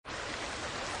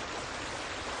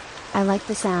I like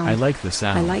the sound. I like the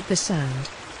sound. I like the sound.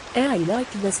 I like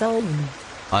the sound.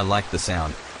 I like the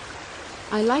sound.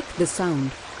 I like the sound.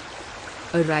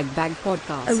 A Ragbag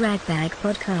podcast. A Ragbag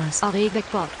podcast. A Ragbag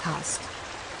podcast.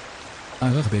 A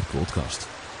Ragbag podcast.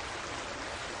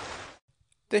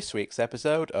 This week's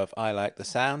episode of I Like the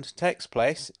Sound takes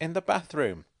place in the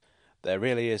bathroom. There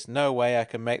really is no way I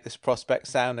can make this prospect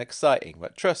sound exciting,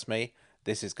 but trust me,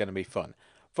 this is going to be fun.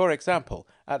 For example,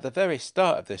 at the very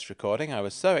start of this recording, I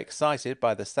was so excited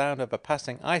by the sound of a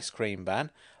passing ice cream van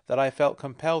that I felt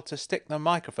compelled to stick the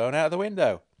microphone out of the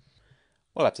window.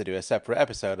 We'll have to do a separate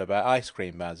episode about ice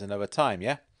cream vans another time,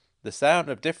 yeah? The sound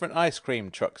of different ice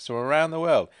cream trucks from around the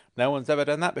world. No one's ever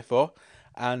done that before.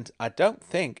 And I don't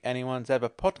think anyone's ever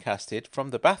podcasted from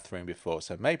the bathroom before,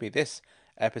 so maybe this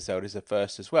episode is a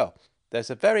first as well. There's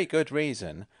a very good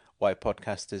reason why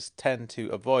podcasters tend to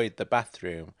avoid the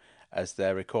bathroom as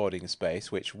their recording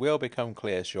space, which will become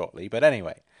clear shortly. But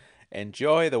anyway,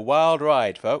 enjoy the wild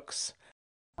ride, folks.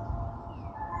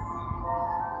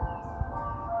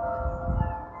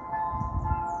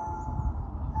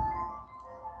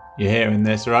 You're hearing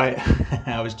this, right?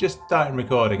 I was just starting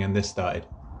recording and this started.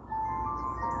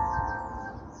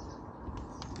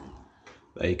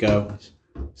 There you go.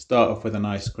 Start off with an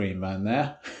ice cream van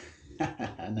there.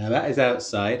 Now that is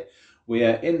outside. We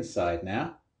are inside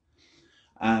now.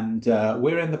 And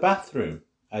we're in the bathroom.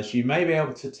 As you may be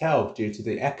able to tell due to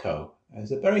the echo.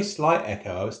 There's a very slight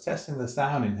echo. I was testing the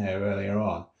sound in here earlier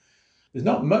on. There's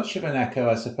not much of an echo,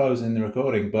 I suppose, in the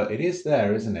recording, but it is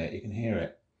there, isn't it? You can hear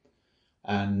it.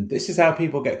 And this is how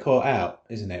people get caught out,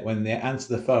 isn't it? When they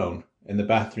answer the phone in the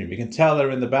bathroom. You can tell they're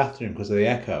in the bathroom because of the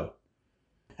echo.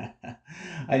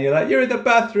 And you're like, you're in the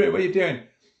bathroom, what are you doing?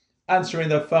 Answering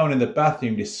the phone in the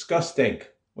bathroom, disgusting.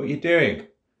 What are you doing?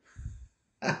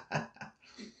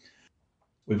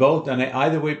 We've all done it.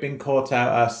 Either we've been caught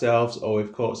out ourselves or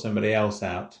we've caught somebody else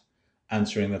out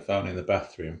answering the phone in the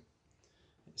bathroom.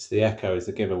 It's the echo is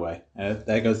the giveaway.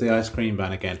 There goes the ice cream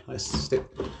van again. Let's stick.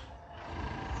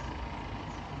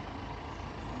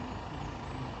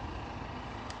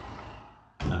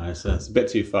 No, it's a bit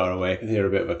too far away. I can hear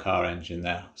a bit of a car engine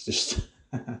there. It's just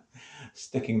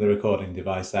sticking the recording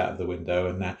device out of the window.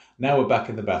 And now we're back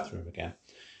in the bathroom again.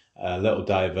 A little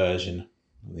diversion.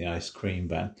 The ice cream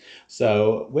van.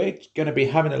 So we're going to be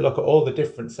having a look at all the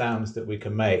different sounds that we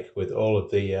can make with all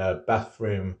of the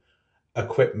bathroom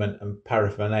equipment and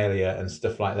paraphernalia and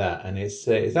stuff like that. And it's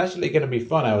actually going to be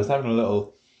fun. I was having a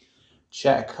little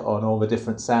check on all the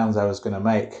different sounds I was going to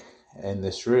make in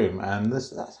this room, and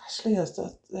there's actually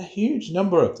a huge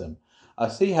number of them. I'll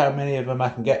see how many of them I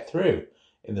can get through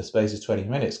in the space of 20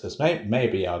 minutes, because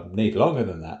maybe I'll need longer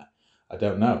than that. I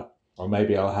don't know. Or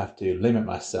maybe I'll have to limit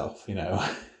myself, you know.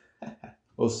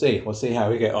 We'll see. We'll see how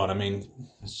we get on. I mean,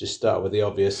 let's just start with the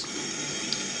obvious.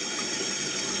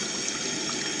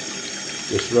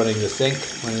 Just running the sink.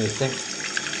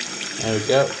 There we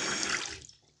go.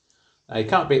 Now, you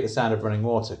can't beat the sound of running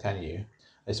water, can you?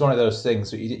 It's one of those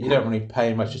things that you don't really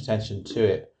pay much attention to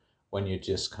it when you're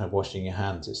just kind of washing your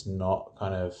hands. It's not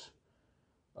kind of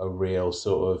a real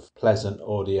sort of pleasant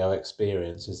audio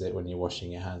experience, is it, when you're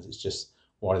washing your hands? It's just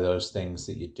one of those things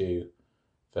that you do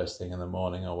first thing in the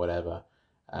morning or whatever,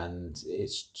 and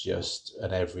it's just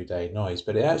an everyday noise.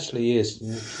 But it actually is.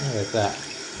 Look at that.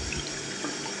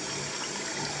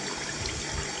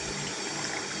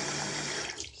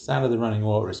 The sound of the running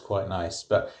water is quite nice,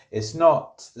 but it's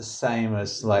not the same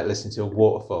as like listening to a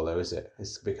waterfall, though, is it?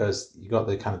 It's because you got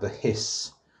the kind of the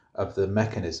hiss of the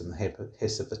mechanism, the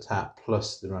hiss of the tap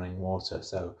plus the running water.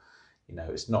 So, you know,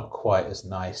 it's not quite as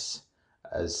nice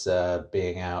as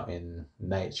being out in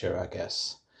nature, I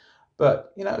guess.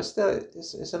 But, you know, it's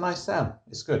a nice sound.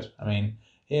 It's good. I mean,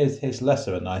 here's less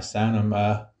of a nice sound.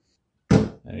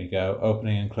 There you go,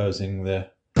 opening and closing the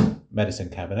medicine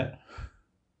cabinet.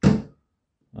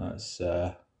 That's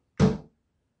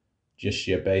just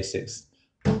your basics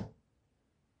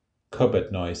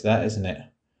cupboard noise, that, isn't it?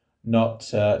 Not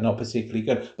particularly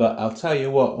good. But I'll tell you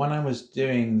what, when I was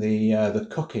doing the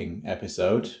cooking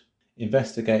episode,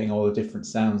 investigating all the different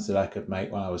sounds that I could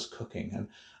make when I was cooking. And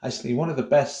actually one of the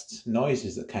best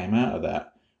noises that came out of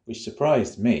that, which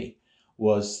surprised me,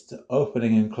 was the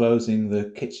opening and closing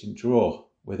the kitchen drawer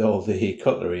with all the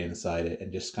cutlery inside it,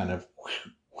 and just kind of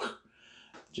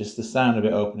just the sound of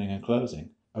it opening and closing.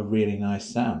 A really nice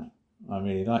sound. I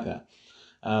really like that.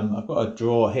 I've got a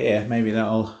drawer here. Maybe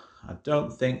I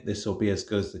don't think this will be as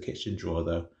good as the kitchen drawer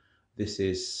though. This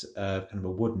is kind of a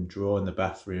wooden drawer in the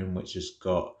bathroom, which has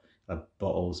got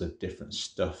bottles of different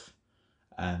stuff,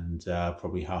 and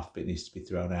probably half of it needs to be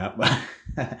thrown out. But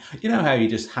you know how you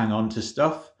just hang on to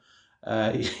stuff?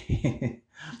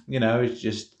 It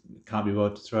just can't be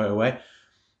bothered to throw it away.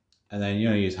 And then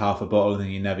use half a bottle and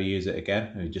then you never use it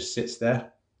again, and it just sits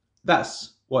there.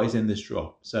 That's what is in this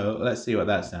drawer. So let's see what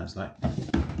that sounds like.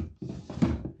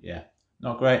 Yeah,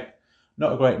 not great.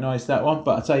 Not a great noise, that one,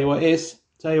 but I'll tell you what is.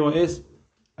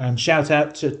 Shout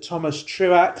out to Thomas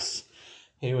Truax,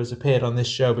 who has appeared on this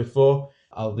show before,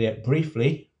 albeit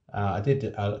briefly. I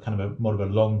did more of a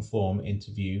long form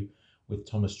interview with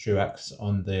Thomas Truax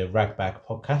on the Ragbag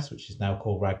podcast, which is now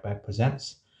called Ragbag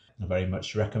Presents. I very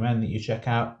much recommend that you check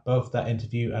out both that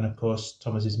interview and, of course,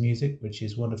 Thomas's music, which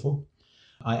is wonderful.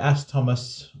 I asked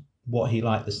Thomas what he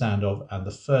liked the sound of, and the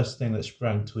first thing that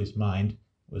sprang to his mind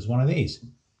was one of these.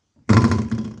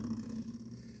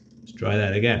 Let's try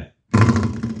that again.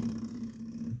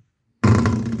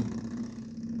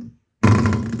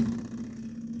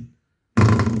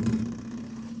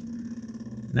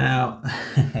 Now,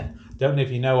 don't know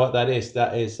if you know what that is.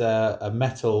 That is a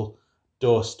metal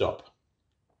doorstop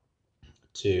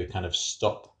to kind of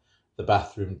stop the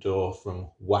bathroom door from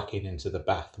whacking into the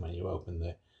bath when you open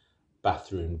the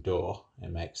bathroom door.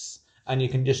 And you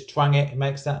can just twang it. It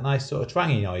makes that nice sort of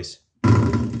twangy noise.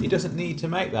 It doesn't need to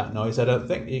make that noise, I don't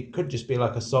think. It could just be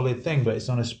like a solid thing, but it's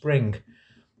on a spring.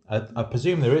 I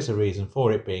presume there is a reason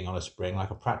for it being on a spring,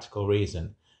 like a practical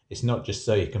reason. It's not just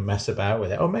so you can mess about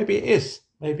with it. Or maybe it is.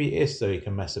 Maybe it is so you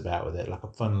can mess about with it, like a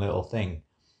fun little thing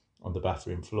on the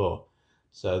bathroom floor.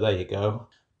 So there you go.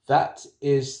 That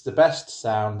is the best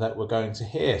sound that we're going to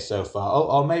hear so far.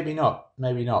 Or maybe not.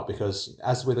 Maybe not, because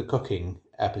as with a cooking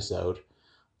episode,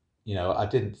 I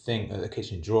didn't think that the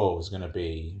kitchen drawer was going to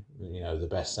be, the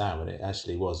best sound, but it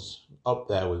actually was up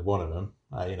there with one of them.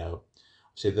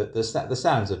 See the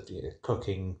sounds of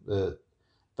cooking the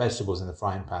vegetables in the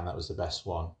frying pan, that was the best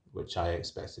one, which I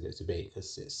expected it to be,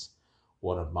 because it's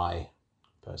one of my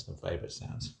personal favourite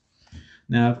sounds.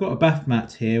 Now I've got a bath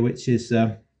mat here, which is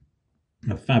a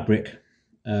fabric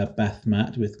bath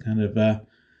mat with kind of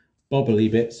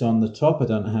bobbly bits on the top. I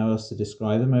don't know how else to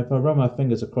describe them. If I run my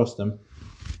fingers across them,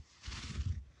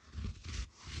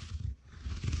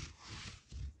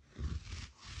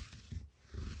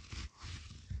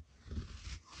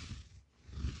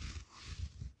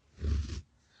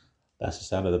 that's the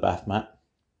sound of the bath mat.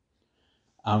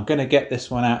 I'm going to get this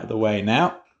one out of the way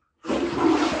now.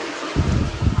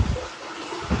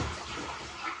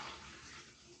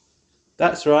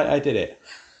 That's right, I did it.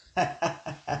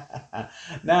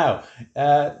 Now,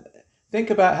 think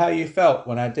about how you felt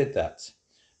when I did that,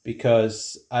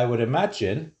 because I would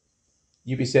imagine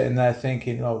you'd be sitting there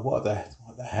thinking, oh, what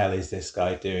the hell is this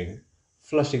guy doing?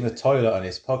 Flushing the toilet on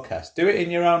his podcast. Do it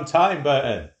in your own time,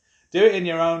 Burton. Do it in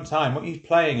your own time. What are you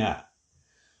playing at?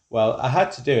 Well, I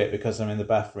had to do it because I'm in the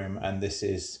bathroom, and this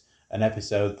is an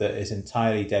episode that is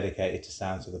entirely dedicated to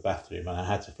sounds of the bathroom, and I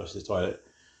had to flush the toilet.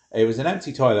 It was an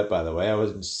empty toilet, by the way. I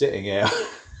wasn't sitting here.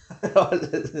 I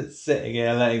wasn't sitting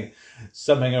here letting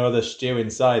something or other stew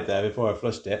inside there before I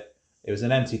flushed it. It was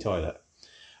an empty toilet.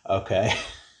 Okay.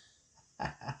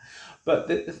 But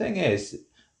the thing is,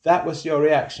 that was your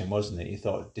reaction, wasn't it? You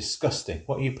thought, disgusting.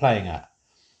 What are you playing at?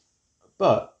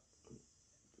 But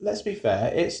let's be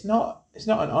fair, it's not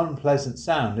an unpleasant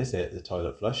sound, is it, the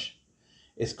toilet flush?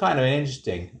 It's kind of an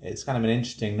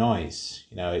interesting noise.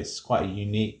 It's quite a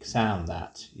unique sound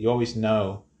that. You always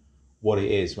know what it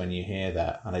is when you hear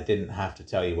that, and I didn't have to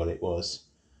tell you what it was,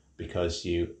 because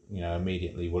you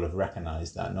immediately will have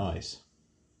recognised that noise.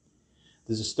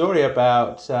 There's a story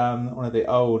about one of the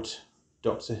old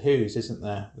Doctor Who's, isn't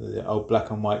there? The old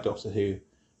black and white Doctor Who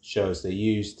shows. They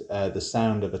used the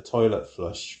sound of a toilet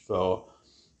flush for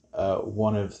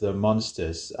one of the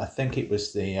monsters. I think it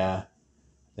was the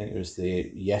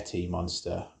Yeti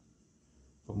monster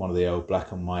from one of the old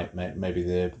black and white, maybe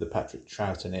the Patrick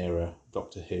Troughton era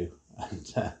Doctor Who,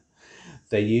 and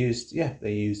they used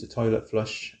the toilet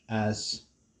flush as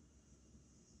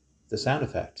the sound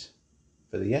effect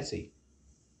for the Yeti.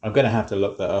 I'm going to have to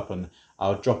look that up, and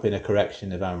I'll drop in a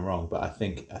correction if I'm wrong, but I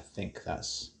think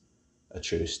that's a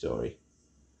true story.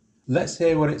 Let's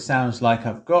hear what it sounds like.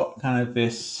 I've got kind of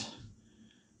this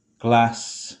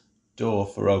glass door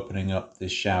for opening up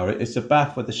this shower. It's a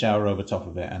bath with the shower over top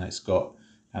of it, and it's got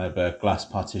kind of a glass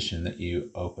partition that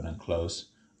you open and close.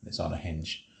 It's on a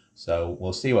hinge. So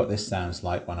we'll see what this sounds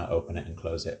like when I open it and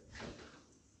close it.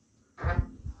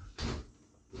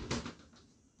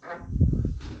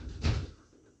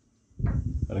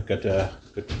 Got a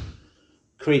good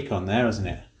creak on there, isn't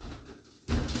it?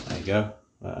 There you go.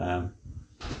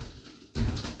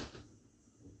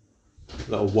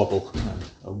 Little wobble,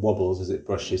 wobbles as it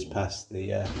brushes past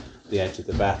the edge of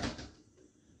the bath.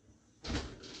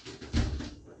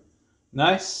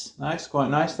 Nice, quite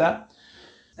nice that.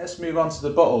 let's move on to the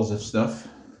bottles of stuff.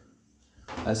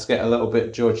 Let's get a little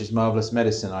bit George's Marvellous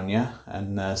Medicine on you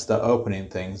and start opening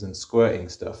things and squirting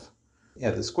stuff.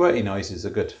 Yeah, the squirty noises are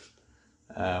good.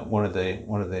 One of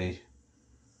the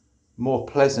more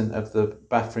pleasant of the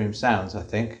bathroom sounds, I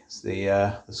think, is the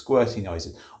squirty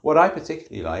noises. What I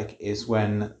particularly like is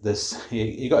when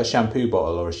you got a shampoo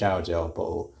bottle or a shower gel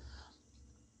bottle,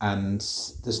 and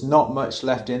there's not much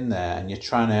left in there, and you're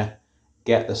trying to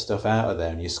get the stuff out of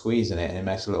there, and you're squeezing it, and it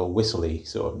makes a little whistly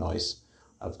sort of noise.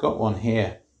 I've got one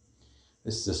here.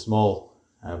 This is a small,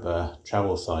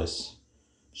 travel size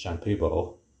shampoo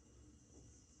bottle.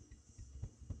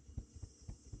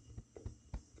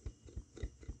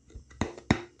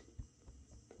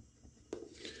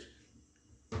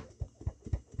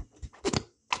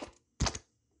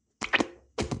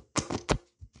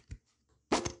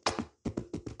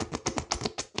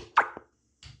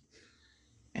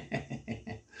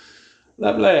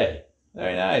 Lovely,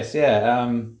 very nice.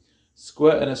 Yeah,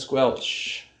 squirt and a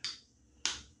squelch.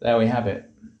 There we have it.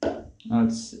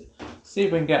 Let's see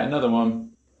if we can get another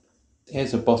one.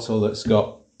 Here's a bottle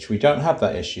which we don't have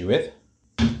that issue with.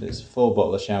 It's a full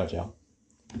bottle of shower gel.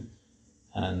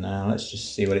 And let's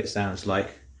just see what it sounds like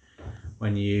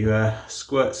when you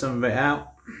squirt some of it out.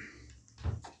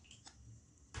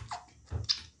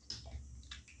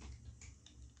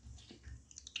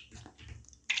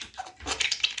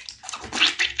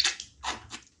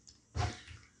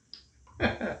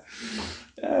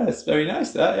 Yeah, it's very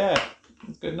nice that, yeah.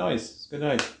 It's good noise, it's good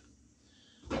noise.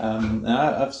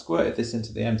 Now I've squirted this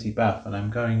into the empty bath, and I'm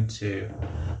going to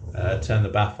turn the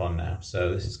bath on now.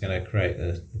 So this is going to create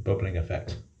the bubbling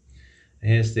effect.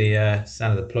 Here's the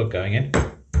sound of the plug going in.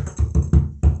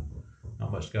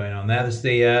 Not much going on there. There's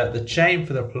the chain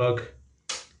for the plug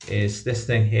is this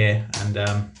thing here,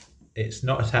 and it's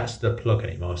not attached to the plug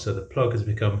anymore. So the plug has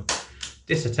become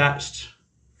disattached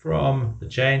from the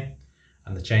chain,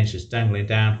 and the chain's just dangling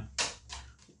down.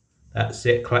 That's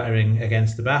it, clattering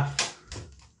against the bath.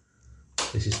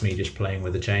 This is me just playing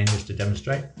with the chain just to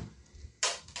demonstrate.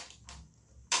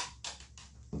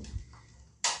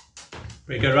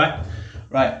 Pretty good, right?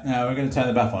 Right, now we're going to turn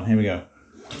the bath on. Here we go.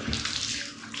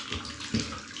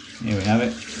 Here we have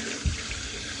it.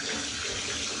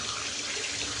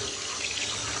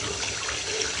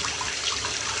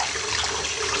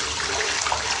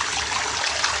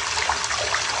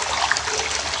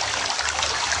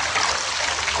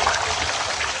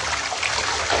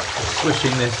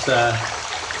 Swishing this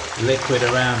liquid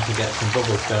around to get some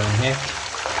bubbles going here.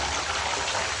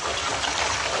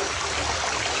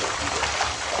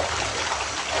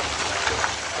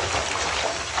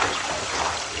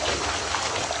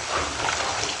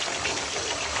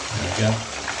 There we go.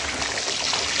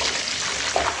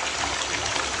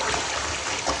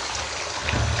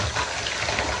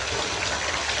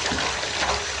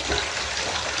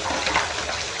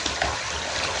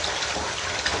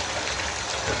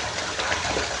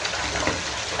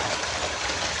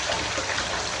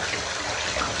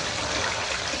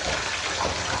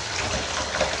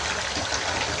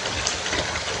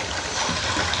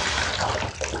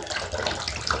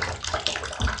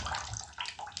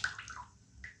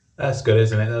 That's good,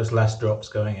 isn't it? Those last drops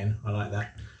going in. I like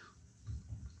that.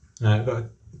 Now I've got a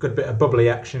good bit of bubbly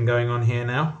action going on here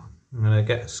now. I'm going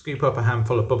to scoop up a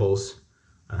handful of bubbles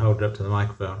and hold it up to the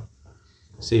microphone.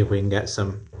 See if we can get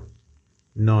some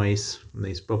noise from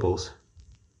these bubbles.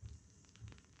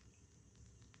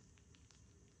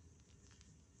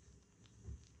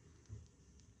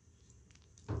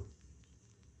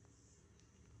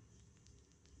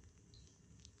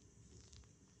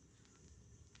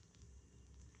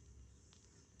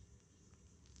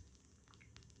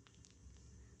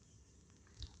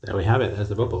 There we have it, there's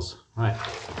the bubbles. Right,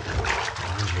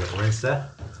 a little rinse there.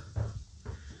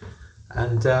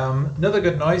 And another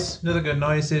good noise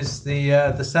is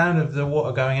the sound of the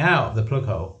water going out of the plug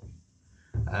hole.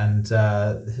 And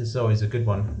this is always a good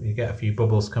one. You get a few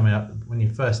bubbles coming up. When you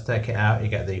first take it out, you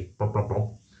get the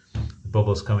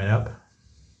bubbles coming up.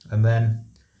 And then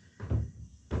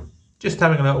just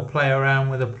having a little play around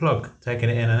with a plug, taking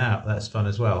it in and out, that's fun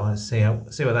as well. Let's see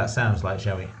what that sounds like,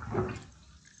 shall we?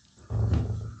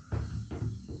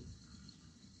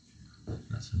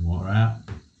 Let some water out.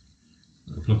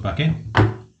 Put the plug back in.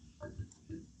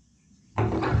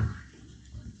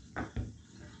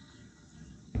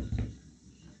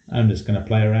 I'm just going to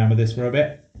play around with this for a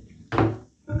bit.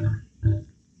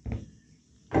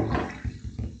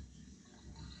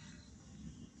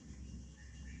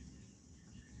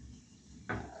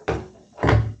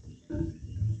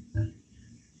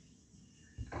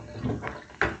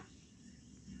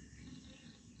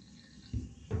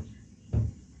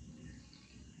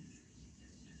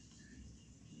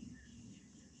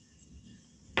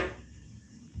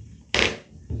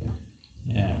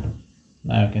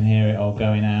 Now we can hear it all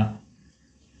going out.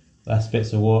 Last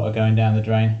bits of water going down the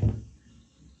drain.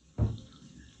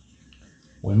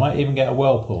 We might even get a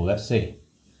whirlpool, let's see.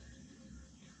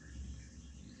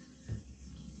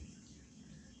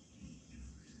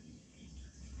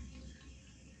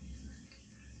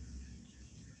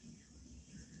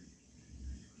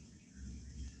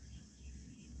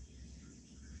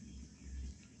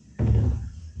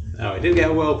 Now we did get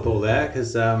a whirlpool there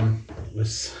because it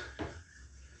was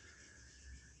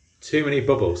too many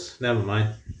bubbles. Never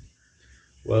mind.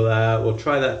 We'll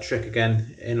try that trick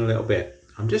again in a little bit.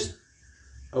 I'm just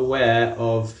aware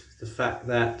of the fact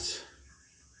that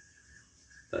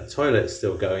that toilet's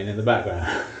still going in the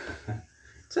background. It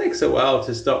takes a while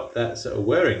to stop that sort of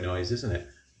whirring noise, isn't it?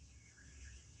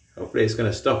 Hopefully it's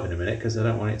going to stop in a minute because I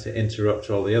don't want it to interrupt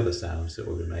all the other sounds that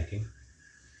we'll be making.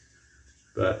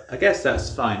 But I guess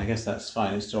that's fine.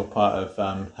 It's all part of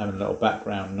having a little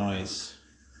background noise.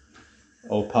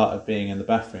 All part of being in the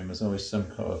bathroom. There's always some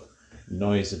kind of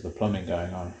noise of the plumbing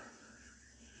going on.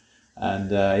 And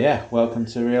yeah, welcome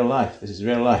to real life. This is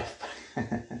real life.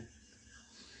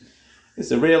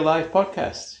 It's a real life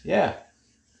podcast. Yeah.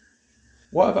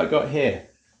 What have I got here?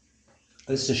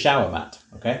 This is a shower mat.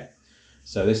 Okay.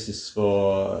 So this is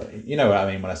for, you know what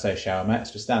I mean when I say shower mat.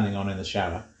 It's for standing on in the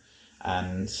shower.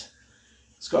 And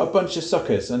it's got a bunch of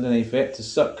suckers underneath it to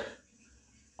suck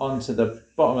onto the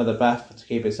bottom of the bath to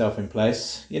keep itself in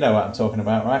place. You know what I'm talking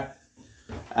about, right?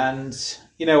 And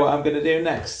you know what I'm going to do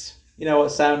next? You know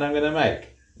what sound I'm going to make?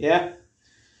 Yeah? I'm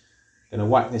going to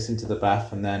whack this into the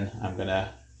bath and then I'm going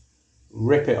to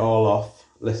rip it all off.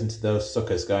 Listen to those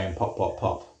suckers going pop, pop,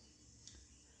 pop.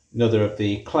 Another of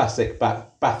the classic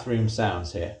bathroom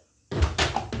sounds here.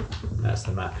 That's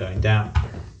the mat going down.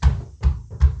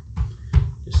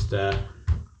 Just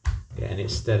getting it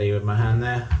steady with my hand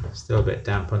there. Still a bit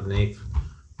damp underneath.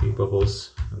 A few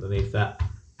bubbles underneath that.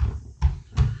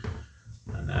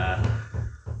 And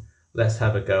let's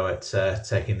have a go at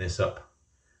taking this up.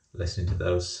 Listening to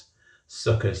those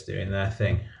suckers doing their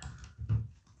thing.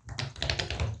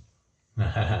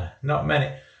 Not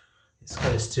many. It's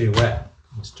because it's too wet.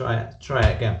 Let's try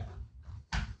it again.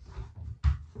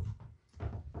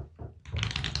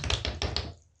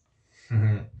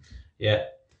 Yeah.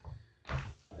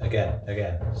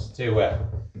 Again, it's too wet.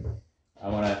 I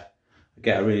want to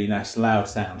get a really nice loud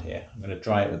sound here. I'm going to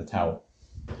dry it with a towel.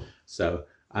 So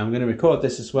I'm going to record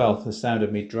this as well, the sound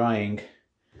of me drying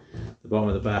the bottom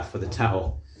of the bath with a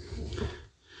towel.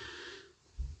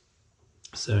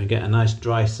 So we get a nice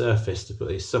dry surface to put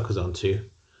these suckers onto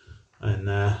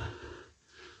and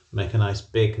make a nice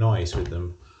big noise with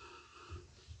them.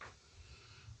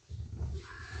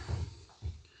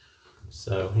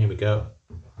 So here we go.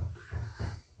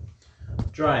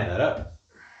 Drying that up.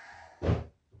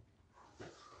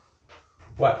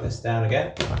 Whack this down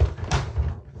again.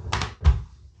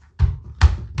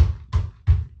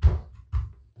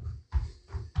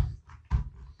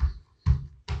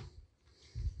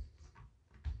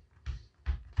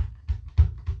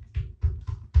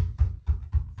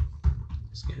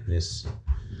 Just getting these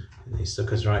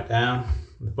suckers right down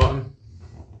at the bottom.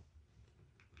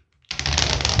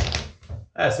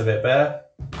 That's a bit better.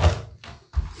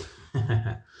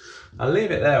 I'll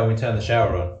leave it there when we turn the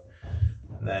shower on,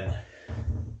 and then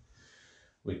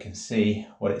we can see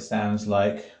what it sounds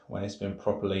like when it's been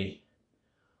properly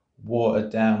watered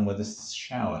down with a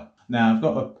shower. Now I've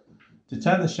got to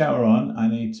turn the shower on, I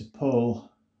need to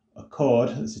pull a cord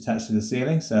that's attached to the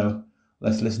ceiling, so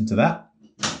let's listen to that.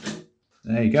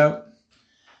 There you go.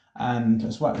 And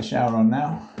let's whack the shower on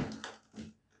now.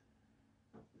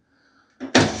 There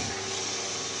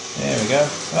we go.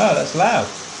 Oh, that's loud.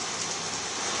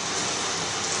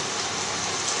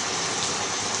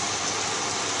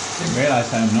 Didn't realise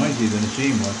how noisy the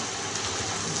machine was.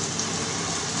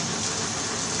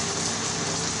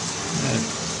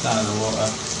 It's out of the water.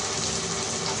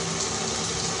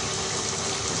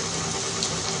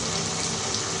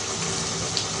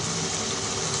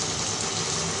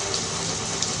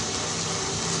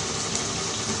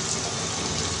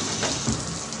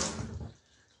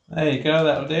 There you go,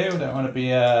 that'll do. Don't want to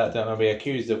be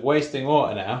accused of wasting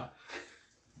water now.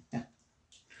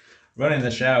 Running the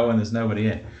shower when there's nobody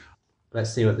in.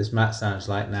 Let's see what this mat sounds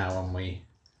like now when we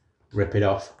rip it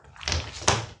off.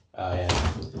 Oh yeah.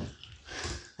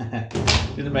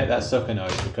 Didn't make that sucker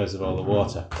noise because of all the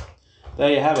water. There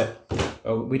you have it.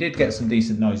 Oh, we did get some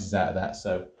decent noises out of that,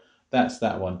 so that's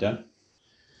that one done.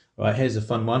 Right, here's a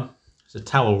fun one. It's a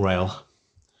towel rail.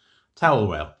 Towel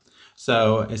rail.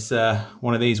 So it's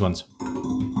one of these ones,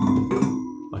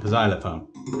 like a xylophone.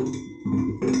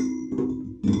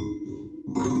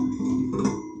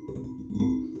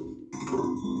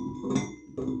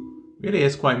 Really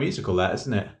is quite musical, that,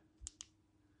 isn't it?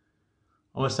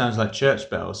 Almost sounds like church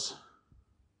bells.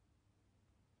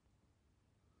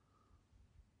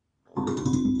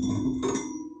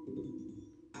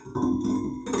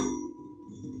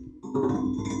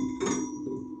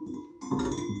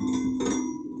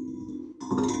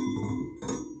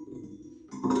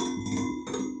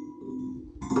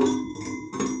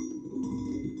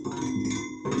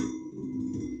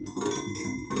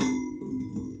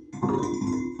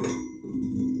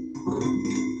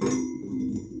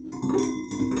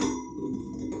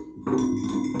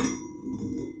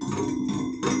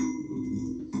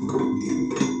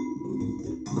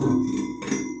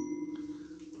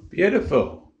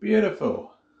 Beautiful,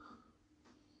 beautiful.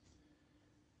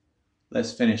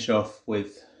 Let's finish off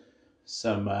with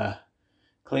some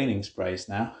cleaning sprays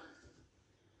now.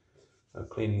 A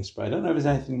cleaning spray. I don't know if there's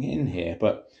anything in here,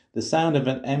 but the sound of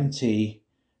an empty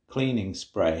cleaning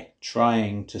spray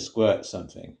trying to squirt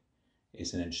something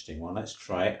is an interesting one. Let's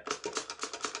try it.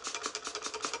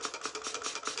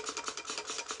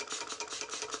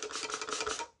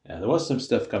 Yeah, there was some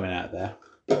stuff coming out there.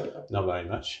 Not very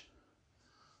much.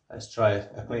 Let's try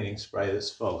a cleaning spray that's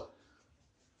full.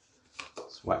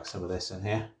 Let's whack some of this in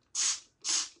here.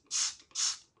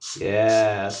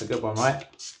 Yeah, that's a good one, right?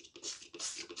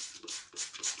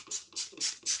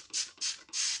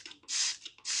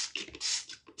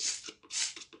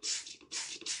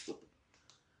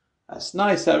 That's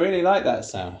nice. I really like that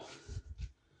sound.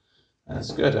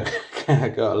 That's good. I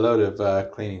got a load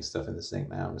of cleaning stuff in the sink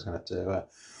now. I'm just going to have to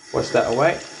wash that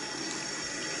away.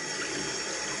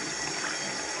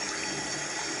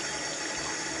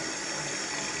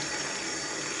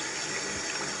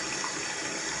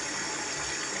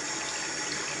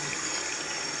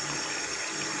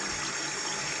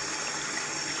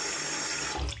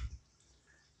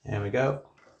 There we go.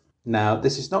 Now,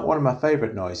 this is not one of my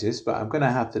favourite noises, but I'm going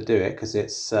to have to do it because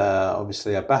it's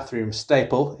obviously a bathroom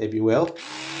staple, if you will.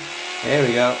 Here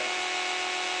we go.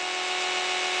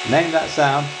 Name that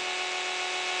sound.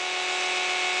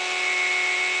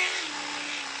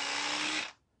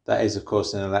 That is, of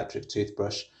course, an electric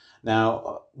toothbrush.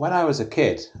 Now, when I was a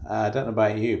kid, I don't know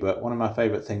about you, but one of my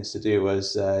favourite things to do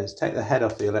was take the head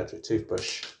off the electric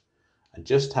toothbrush and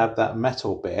just have that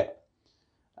metal bit,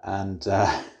 and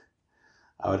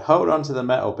I would hold on to the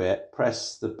metal bit,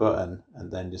 press the button,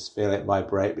 and then just feel it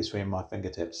vibrate between my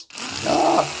fingertips.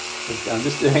 Oh, I'm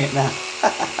just doing it now.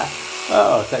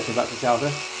 Oh, it takes me back to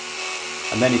childhood.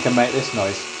 And then you can make this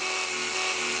noise.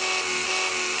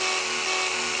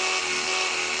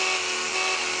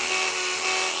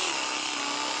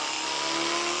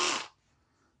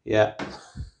 Yeah.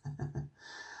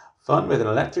 Fun with an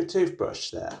electric toothbrush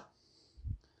there.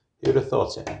 Who'd have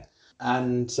thought it?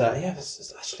 And yeah,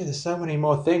 there's so many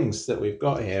more things that we've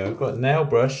got here. We've got a nail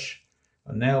brush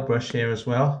here as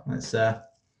well. Let's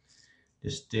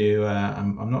just do,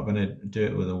 I'm not going to do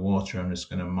it with the water, I'm just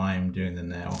going to mime doing the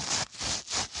nail. So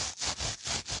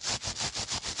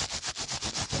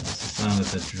that's the sound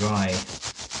of the dry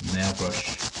nail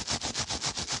brush.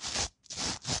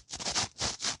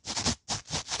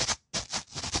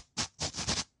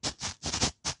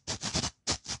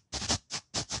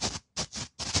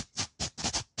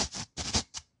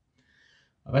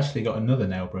 I've actually got another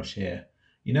nail brush here.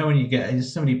 You know when you get,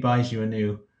 somebody buys you a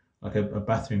new, like a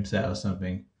bathroom set or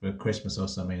something for Christmas or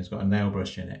something, it's got a nail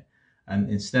brush in it. And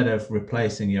instead of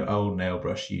replacing your old nail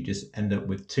brush, you just end up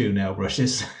with two nail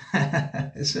brushes.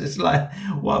 It's like,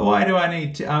 why do I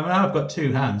need two? I mean, I've got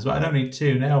two hands, but I don't need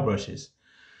two nail brushes.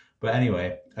 But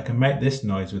anyway, I can make this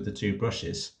noise with the two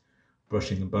brushes,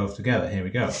 brushing them both together. Here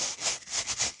we go.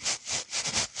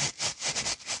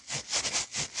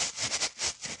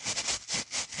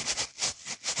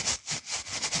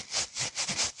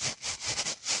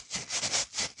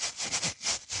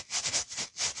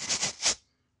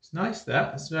 Nice,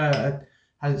 that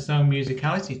has its own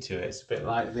musicality to it. It's a bit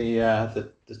like the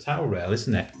towel rail,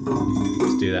 isn't it?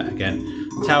 Let's do that again.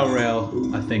 Towel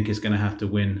rail, I think, is going to have to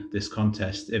win this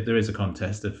contest. If there is a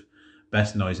contest of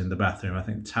best noise in the bathroom, I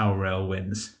think towel rail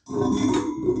wins.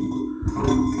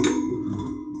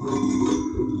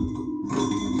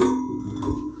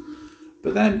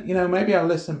 But then, you know, maybe I'll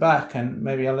listen back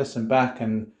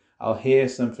and I'll hear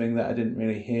something that I didn't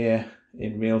really hear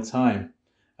in real time.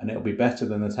 And it'll be better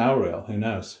than the towel rail, who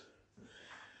knows?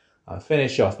 I'll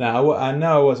finish off. Now, I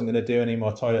know I wasn't going to do any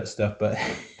more toilet stuff, but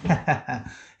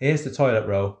here's the toilet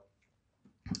roll.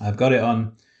 I've got it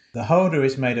on. The holder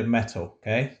is made of metal,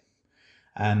 okay?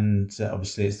 And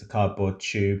obviously it's the cardboard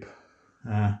tube.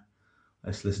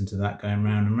 Let's listen to that going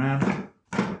round and round.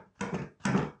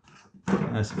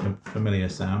 That's a familiar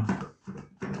sound.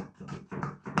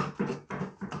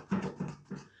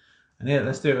 And yeah,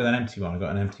 let's do it with an empty one. I've got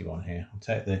an empty one here. I'll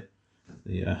take the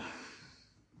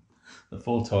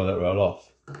full toilet roll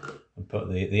off and put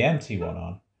the empty one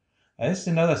on. And this is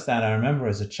another stand I remember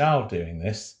as a child doing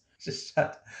this.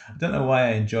 I don't know why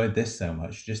I enjoyed this so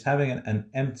much. Just having an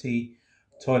empty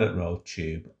toilet roll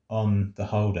tube on the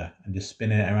holder and just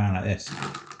spinning it around like this.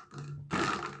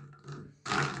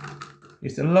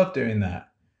 Used to love doing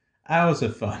that. Hours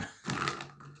of fun.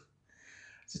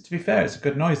 So to be fair, it's a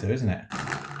good noise though, isn't it?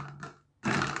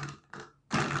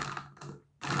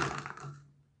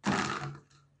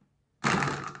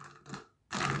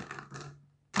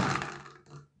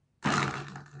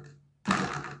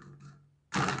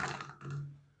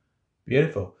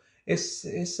 Beautiful.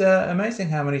 It's amazing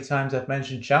how many times I've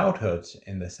mentioned childhood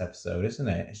in this episode, isn't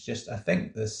it? It's just, I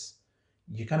think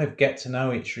you kind of get to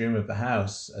know each room of the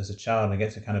house as a child and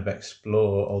get to kind of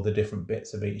explore all the different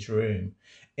bits of each room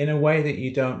in a way that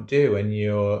you don't do when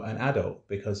you're an adult,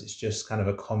 because it's just kind of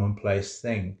a commonplace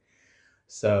thing.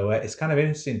 So it's kind of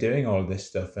interesting doing all of this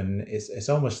stuff, and it's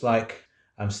almost like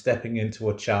I'm stepping into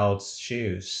a child's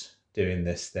shoes doing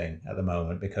this thing at the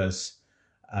moment, because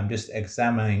I'm just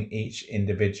examining each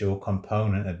individual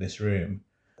component of this room,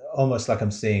 almost like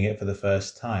I'm seeing it for the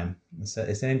first time. So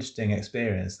it's an interesting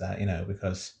experience that,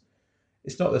 because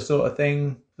it's not the sort of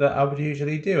thing that I would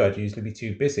usually do. I'd usually be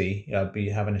too busy. I'd be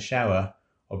having a shower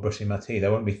or brushing my teeth. I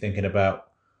wouldn't be thinking about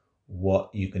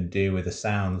what you can do with the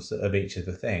sounds of each of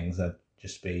the things. I'd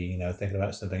just be, thinking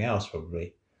about something else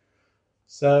probably.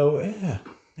 So yeah,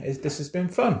 this has been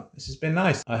fun. This has been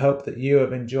nice. I hope that you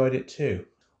have enjoyed it too.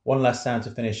 One last sound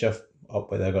to finish up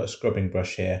with. I've got a scrubbing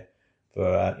brush here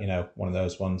for, one of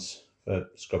those ones for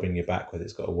scrubbing your back with.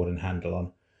 It's got a wooden handle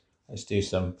on. Let's do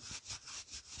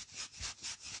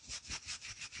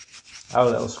a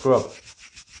little scrub.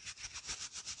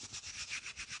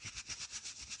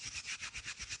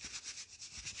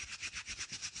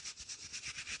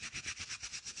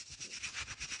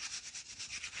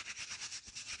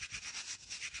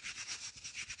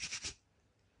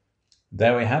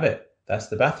 There we have it. That's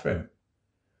the bathroom.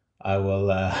 I will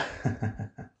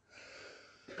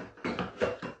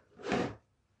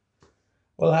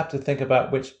we'll have to think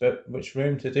about which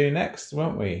room to do next,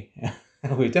 won't we?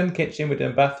 We've done kitchen, we've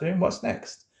done bathroom. What's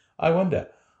next? I wonder.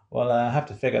 Well, I have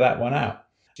to figure that one out.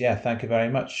 Yeah, thank you very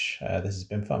much. This has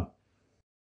been fun.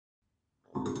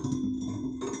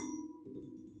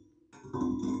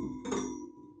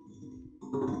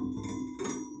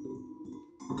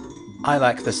 I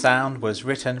Like the Sound was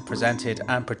written, presented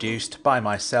and produced by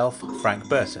myself, Frank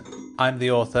Burton. I'm the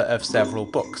author of several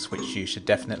books, which you should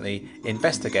definitely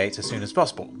investigate as soon as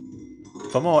possible.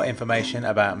 For more information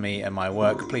about me and my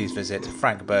work, please visit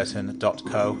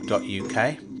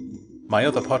frankburton.co.uk. My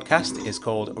other podcast is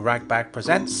called Ragbag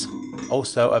Presents.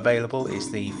 Also available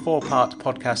is the 4-part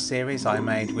podcast series I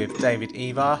made with David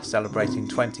Evar, celebrating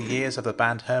 20 years of the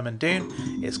band Herman Doon.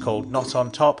 It's called Not On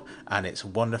Top, and it's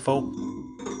wonderful.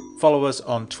 Follow us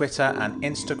on Twitter and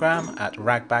Instagram at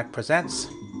Ragbag Presents.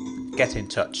 Get in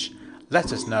touch.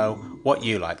 Let us know what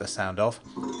you like the sound of.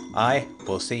 I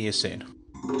will see you soon.